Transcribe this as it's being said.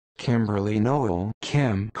Kimberly Noel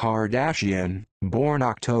Kim Kardashian, born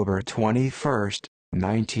October 21,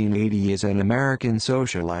 1980, is an American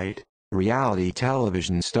socialite, reality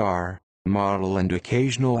television star, model and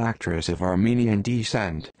occasional actress of Armenian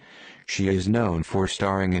descent. She is known for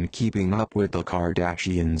starring in Keeping Up with the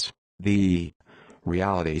Kardashians, the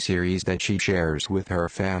reality series that she shares with her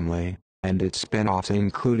family, and its spin-offs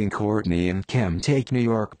including Kourtney and Kim Take New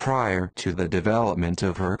York. Prior to the development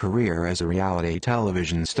of her career as a reality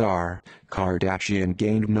television star, Kardashian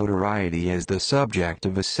gained notoriety as the subject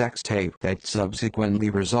of a sex tape that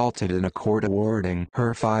subsequently resulted in a court awarding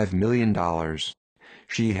her $5 million.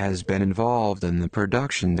 She has been involved in the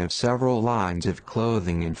production of several lines of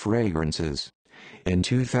clothing and fragrances. In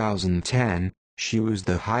 2010, she was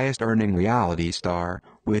the highest-earning reality star,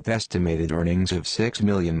 with estimated earnings of $6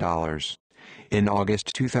 million. In August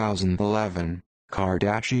 2011,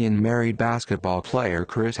 Kardashian married basketball player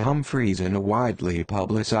Kris Humphries in a widely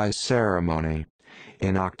publicized ceremony.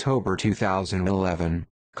 In October 2011,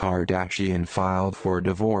 Kardashian filed for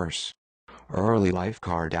divorce. Early life: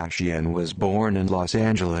 Kardashian was born in Los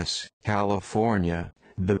Angeles, California,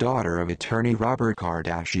 the daughter of attorney Robert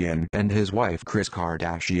Kardashian and his wife Kris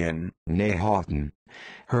Kardashian, née Houghton.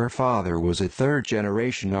 Her father was a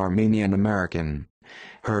third-generation Armenian American.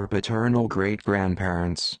 Her paternal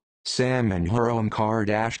great-grandparents, Sam and Hurrem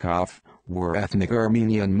Kardashkov, were ethnic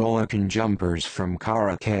Armenian Molokhan jumpers from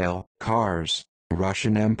Karakale, Kars,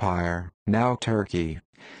 Russian Empire, now Turkey.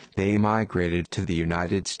 They migrated to the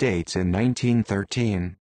United States in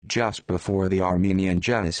 1913, just before the Armenian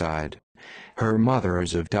Genocide. Her mother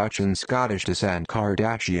is of Dutch and Scottish descent.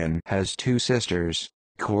 Kardashian has two sisters,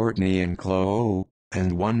 Kourtney and Khloe,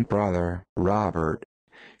 and one brother, Robert.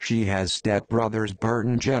 She has stepbrothers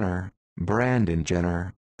Burton Jenner, Brandon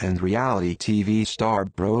Jenner, and reality TV star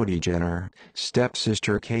Brody Jenner,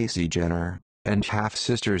 stepsister Casey Jenner, and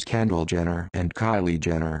half-sisters Kendall Jenner and Kylie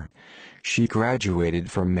Jenner. She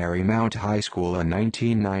graduated from Marymount High School in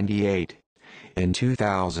 1998. In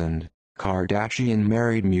 2000, Kardashian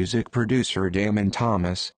married music producer Damon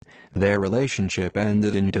Thomas. Their relationship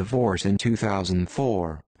ended in divorce in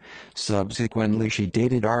 2004. Subsequently, she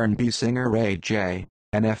dated R&B singer Ray J,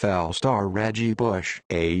 NFL star Reggie Bush,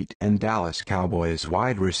 and Dallas Cowboys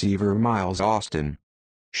wide receiver Miles Austin.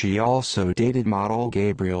 She also dated model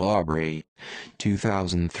Gabrielle Aubry.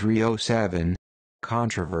 2003-07.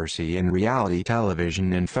 Controversy in reality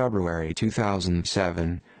television. In February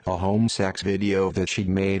 2007, a home sex video that she'd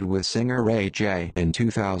made with singer Ray J in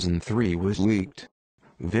 2003 was leaked.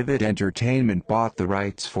 Vivid Entertainment bought the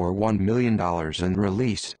rights for $1 million and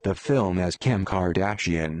released the film as Kim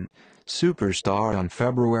Kardashian, Superstar on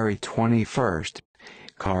February 21.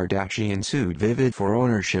 Kardashian sued Vivid for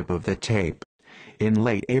ownership of the tape. In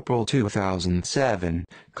late April 2007,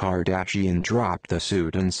 Kardashian dropped the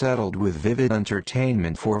suit and settled with Vivid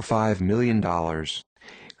Entertainment for $5 million.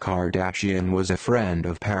 Kardashian was a friend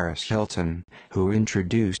of Paris Hilton, who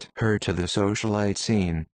introduced her to the socialite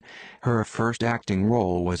scene. Her first acting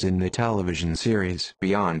role was in the television series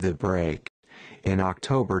Beyond the Break. In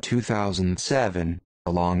October 2007,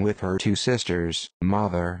 along with her two sisters,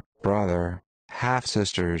 mother, brother,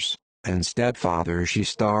 half-sisters, and stepfather, she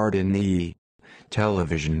starred in the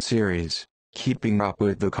television series Keeping Up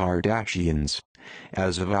with the Kardashians.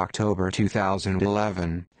 As of October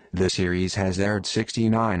 2011, the series has aired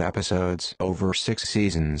 69 episodes over 6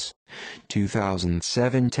 seasons.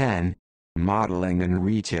 2007-10. Modeling and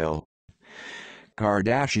retail.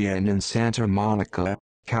 Kardashian in Santa Monica,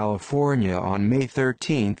 California on May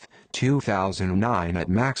 13, 2009 at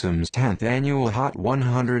Maxim's 10th annual Hot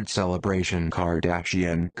 100 celebration.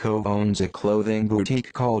 Kardashian co-owns a clothing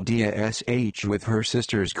boutique called DSH with her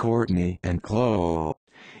sisters Kourtney and Khloe.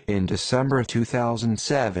 In December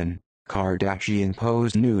 2007, Kardashian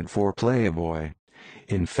posed nude for Playboy.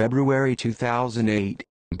 In February 2008,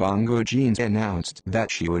 Bongo Jeans announced that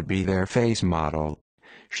she would be their face model.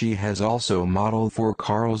 She has also modeled for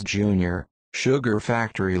Carl's Jr., Sugar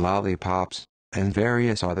Factory lollipops, and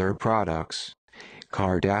various other products.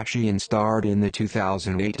 Kardashian starred in the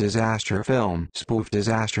 2008 disaster film Spoof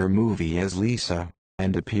Disaster Movie as Lisa,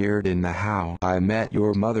 and appeared in the How I Met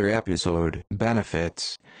Your Mother episode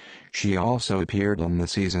Benefits. She also appeared on the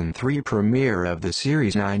season 3 premiere of the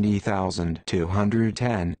series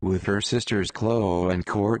 90,210 with her sisters Khloe and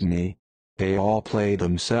Kourtney. They all played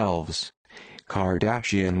themselves.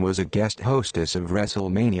 Kardashian was a guest hostess of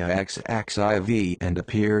WrestleMania XXIV and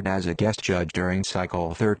appeared as a guest judge during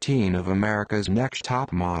Cycle 13 of America's Next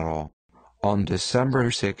Top Model. On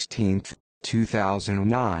December 16,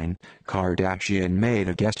 2009, Kardashian made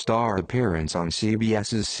a guest star appearance on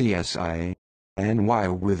CBS's CSI NY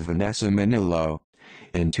with Vanessa Minnillo.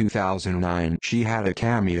 In 2009, she had a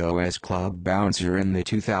cameo as club bouncer in the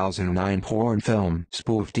 2009 porn film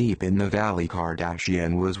spoof Deep in the Valley.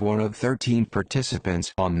 Kardashian was one of 13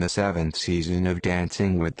 participants on the 7th season of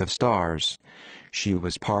Dancing with the Stars. She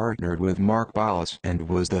was partnered with Mark Ballas and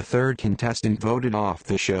was the third contestant voted off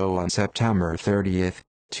the show on September 30,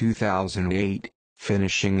 2008,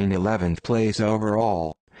 finishing in 11th place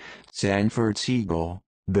overall. Sanford Siegel,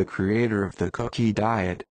 the creator of the cookie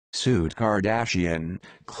diet, sued Kardashian,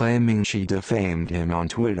 claiming she defamed him on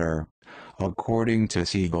Twitter. According to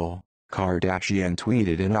Siegel, Kardashian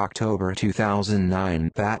tweeted in October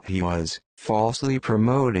 2009 that he was falsely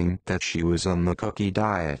promoting that she was on the cookie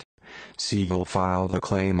diet. Siegel filed a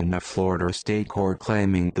claim in a Florida state court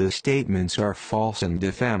claiming the statements are false and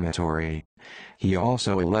defamatory. He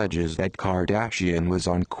also alleges that Kardashian was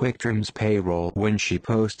on QuickTrim's payroll when she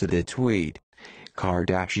posted a tweet.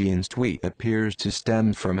 Kardashian's tweet appears to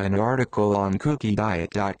stem from an article on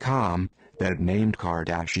CookieDiet.com that named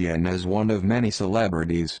Kardashian as one of many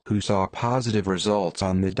celebrities who saw positive results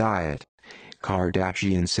on the diet.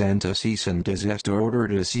 Kardashian sent a cease and desist order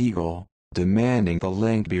to Siegel, demanding the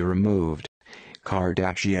link be removed.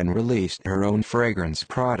 Kardashian released her own fragrance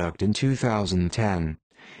product in 2010.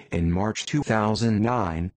 In March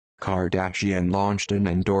 2009, Kardashian launched an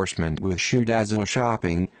endorsement with Shudazzle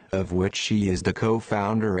Shopping, of which she is the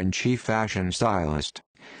co-founder and chief fashion stylist.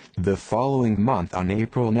 The following month, on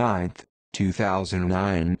April 9,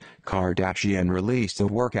 2009, Kardashian released a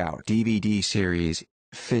workout DVD series,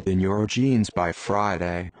 Fit in Your Jeans by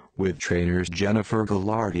Friday, with trainers Jennifer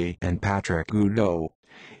Ghilardi and Patrick Goudot.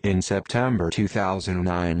 In September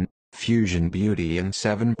 2009, Fusion Beauty and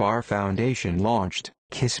 7 Bar Foundation launched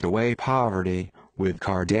Kiss Away Poverty, with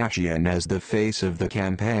Kardashian as the face of the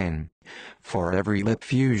campaign. For every Lip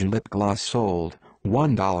Fusion lip gloss sold,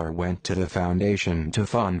 $1 went to the foundation to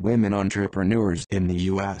fund women entrepreneurs in the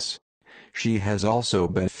U.S. She has also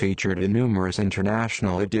been featured in numerous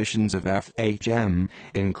international editions of FHM,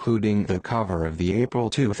 including the cover of the April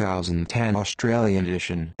 2010 Australian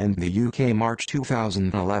edition and the UK March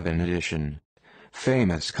 2011 edition.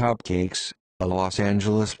 Famous Cupcakes, a Los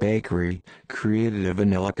Angeles bakery, created a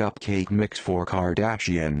vanilla cupcake mix for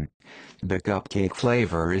Kardashian. The cupcake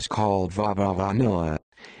flavor is called Vava Vanilla.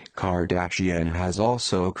 Kardashian has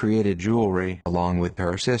also created jewelry along with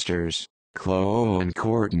her sisters, Khloe and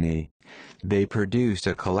Kourtney. They produced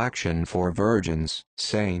a collection for virgins,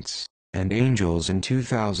 saints, and angels in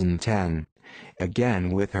 2010.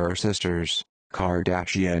 Again with her sisters,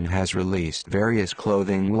 Kardashian has released various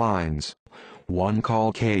clothing lines. One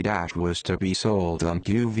called K- was to be sold on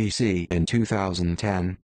QVC in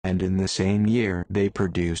 2010, and in the same year they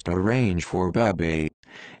produced a range for Bebe.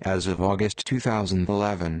 As of August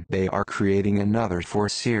 2011, they are creating another for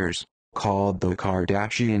Sears, called the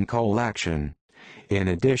Kardashian Collection. In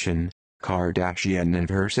addition, Kardashian and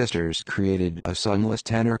her sisters created a sunless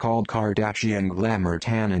tanner called Kardashian Glamour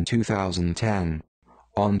Tan in 2010.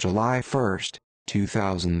 On July 1,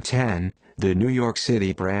 2010, the New York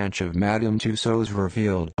City branch of Madame Tussauds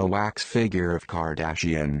revealed a wax figure of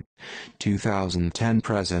Kardashian. 2010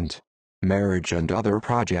 present. Marriage and Other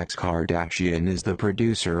Projects. Kardashian is the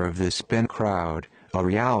producer of The Spin Crowd, a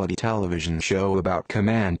reality television show about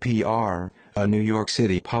Command PR, a New York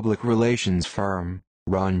City public relations firm,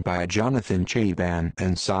 run by Jonathan Cheban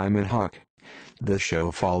and Simon Huck. The show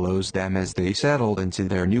follows them as they settled into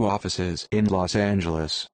their new offices in Los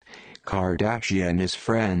Angeles. Kardashian is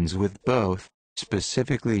friends with both,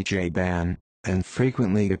 specifically Cheban, and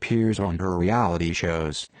frequently appears on her reality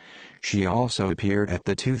shows. She also appeared at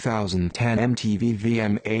the 2010 MTV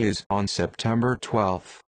VMAs on September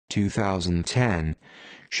 12, 2010.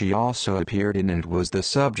 She also appeared in and was the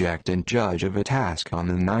subject and judge of a task on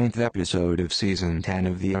the 9th episode of Season 10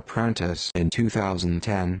 of The Apprentice in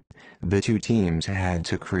 2010. The two teams had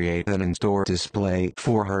to create an in-store display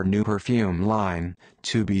for her new perfume line,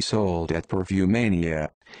 to be sold at Perfumania.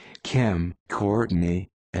 Kim, Kourtney,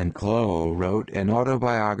 and Khloe wrote an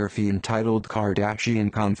autobiography entitled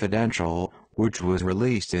Kardashian Confidential, which was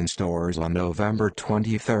released in stores on November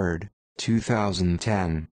 23,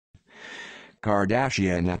 2010.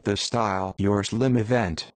 Kardashian at the Style Your Slim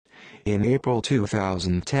event. In April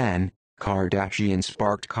 2010, Kardashian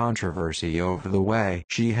sparked controversy over the way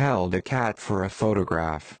she held a cat for a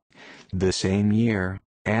photograph. The same year,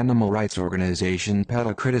 animal rights organization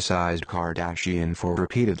PETA criticized Kardashian for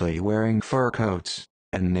repeatedly wearing fur coats,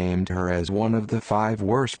 and named her as one of the 5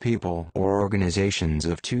 worst people or organizations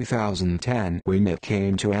of 2010 when it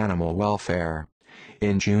came to animal welfare.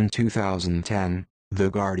 In June 2010,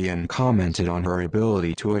 The Guardian commented on her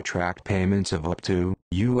ability to attract payments of up to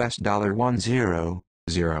 $10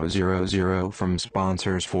 from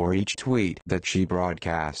sponsors for each tweet that she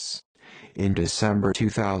broadcasts. In December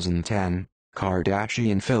 2010,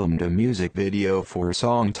 Kardashian filmed a music video for a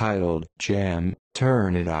song titled Jam,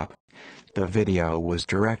 Turn It Up. The video was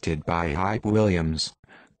directed by Hype Williams.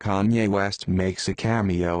 Kanye West makes a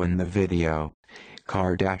cameo in the video.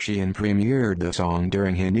 Kardashian premiered the song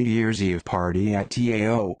during her New Year's Eve party at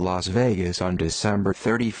TAO Las Vegas on December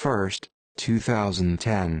 31,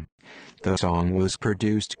 2010. The song was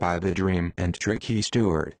produced by The Dream and Tricky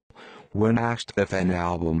Stewart. When asked if an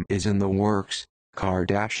album is in the works,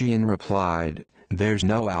 Kardashian replied, "There's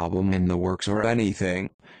no album in the works or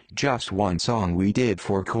anything. Just one song we did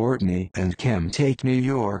for Kourtney and Kim Take New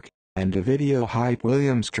York, and a video." Hype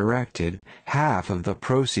Williams corrected, "Half of the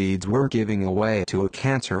proceeds we're giving away to a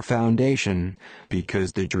cancer foundation,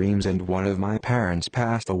 because the Dreams and one of my parents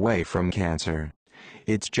passed away from cancer.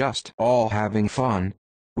 It's just all having fun,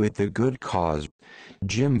 with the good cause."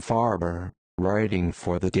 Jim Farber, writing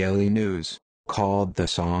for the Daily News, called the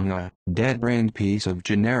song a dead-brained piece of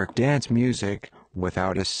generic dance music,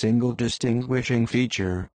 without a single distinguishing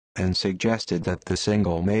feature, and suggested that the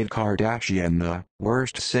single made Kardashian the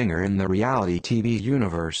worst singer in the reality TV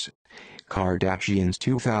universe. Kardashian's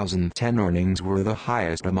 2010 earnings were the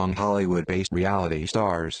highest among Hollywood-based reality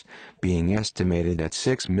stars, being estimated at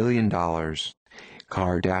 $6 million.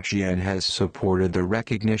 Kardashian has supported the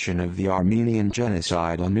recognition of the Armenian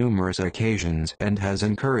genocide on numerous occasions and has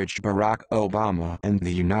encouraged Barack Obama and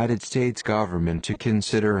the United States government to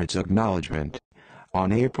consider its acknowledgement.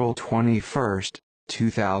 On April 21,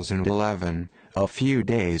 2011, a few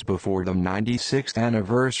days before the 96th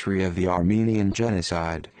anniversary of the Armenian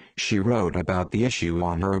genocide, she wrote about the issue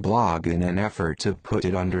on her blog in an effort to put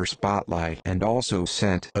it under spotlight and also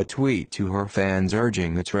sent a tweet to her fans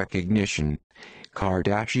urging its recognition.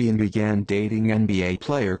 Kardashian began dating NBA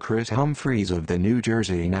player Kris Humphries of the New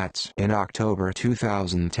Jersey Nets in October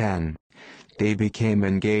 2010. They became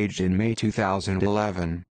engaged in May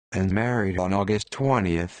 2011, and married on August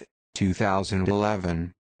 20,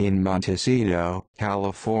 2011, in Montecito,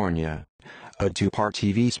 California. A two-part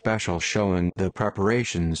TV special showing the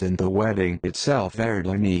preparations and the wedding itself aired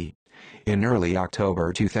on E! In early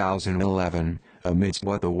October 2011, amidst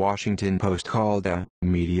what the Washington Post called a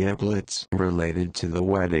media blitz related to the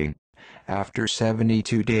wedding. After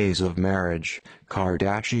 72 days of marriage,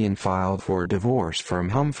 Kardashian filed for divorce from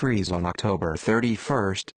Humphries on October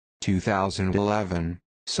 31, 2011,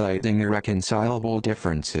 citing irreconcilable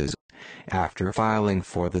differences. After filing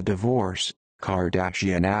for the divorce,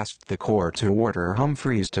 Kardashian asked the court to order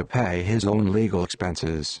Humphries to pay his own legal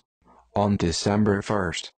expenses. On December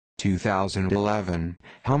 1, 2011,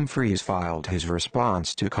 Humphries filed his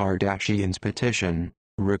response to Kardashian's petition,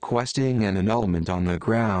 requesting an annulment on the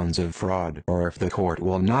grounds of fraud, or if the court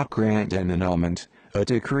will not grant an annulment, a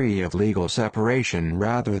decree of legal separation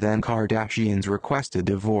rather than Kardashian's requested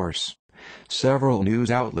divorce. Several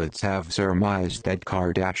news outlets have surmised that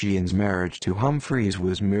Kardashian's marriage to Humphries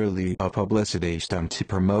was merely a publicity stunt to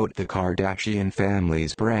promote the Kardashian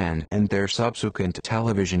family's brand and their subsequent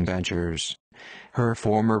television ventures. Her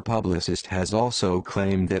former publicist has also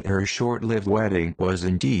claimed that her short-lived wedding was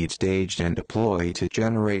indeed staged and a ploy to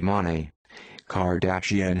generate money.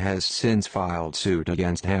 Kardashian has since filed suit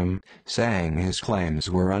against him, saying his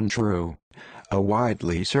claims were untrue. A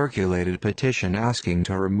widely circulated petition asking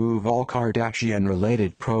to remove all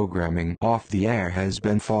Kardashian-related programming off the air has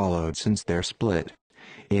been followed since their split.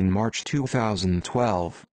 In March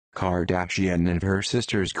 2012, Kardashian and her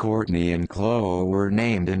sisters Kourtney and Khloe were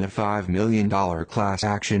named in a $5 million class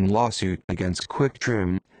action lawsuit against Quick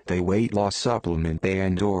Trim, the weight loss supplement they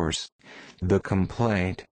endorse. The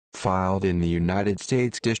complaint, filed in the United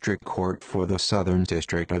States District Court for the Southern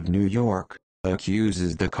District of New York,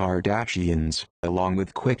 accuses the Kardashians, along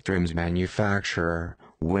with Quick Trim's manufacturer,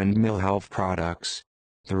 Windmill Health Products,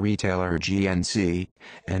 the retailer GNC,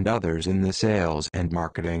 and others in the sales and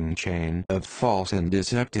marketing chain of false and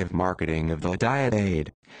deceptive marketing of the diet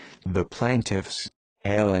aid. The plaintiffs,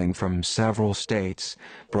 hailing from several states,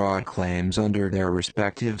 brought claims under their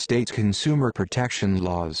respective states' consumer protection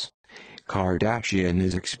laws. Kardashian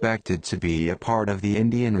is expected to be a part of the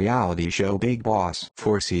Indian reality show Bigg Boss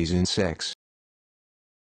for Season 6.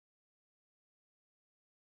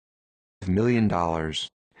 $1 million.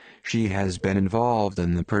 She has been involved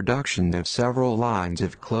in the production of several lines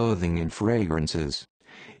of clothing and fragrances.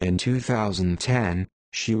 In 2010,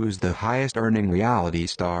 she was the highest-earning reality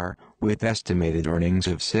star, with estimated earnings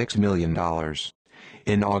of $6 million.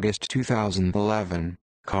 In August 2011,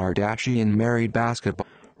 Kardashian married basketball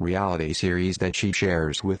reality series that she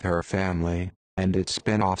shares with her family, and its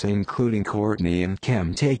spin-offs including Kourtney and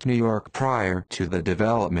Kim Take New York. Prior to the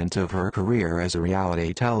development of her career as a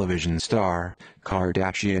reality television star,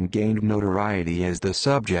 Kardashian gained notoriety as the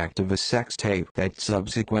subject of a sex tape that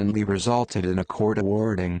subsequently resulted in a court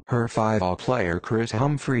awarding her football player Chris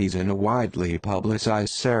Humphries in a widely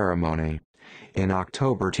publicized ceremony. In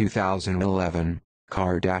October 2011,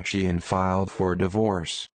 Kardashian filed for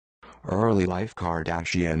divorce. Early life.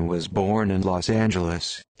 Kardashian was born in Los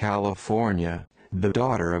Angeles, California, the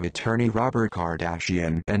daughter of attorney Robert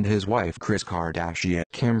Kardashian and his wife Kris Kardashian.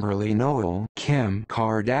 Kimberly Noel Kim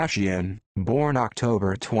Kardashian, born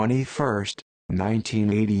October 21,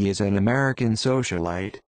 1980, is an American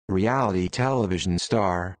socialite, reality television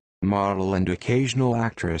star, model and occasional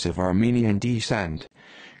actress of Armenian descent.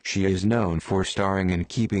 She is known for starring in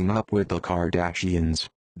Keeping Up with the Kardashians,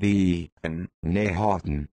 and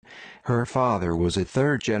Nahatan. Her father was a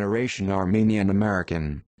third-generation Armenian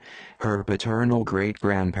American. Her paternal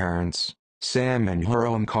great-grandparents, Sam and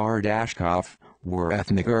Hurrem Kardashkov, were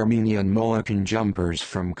ethnic Armenian Molokhan jumpers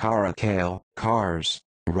from Karakale, Kars,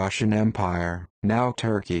 Russian Empire, now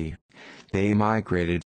Turkey. They migrated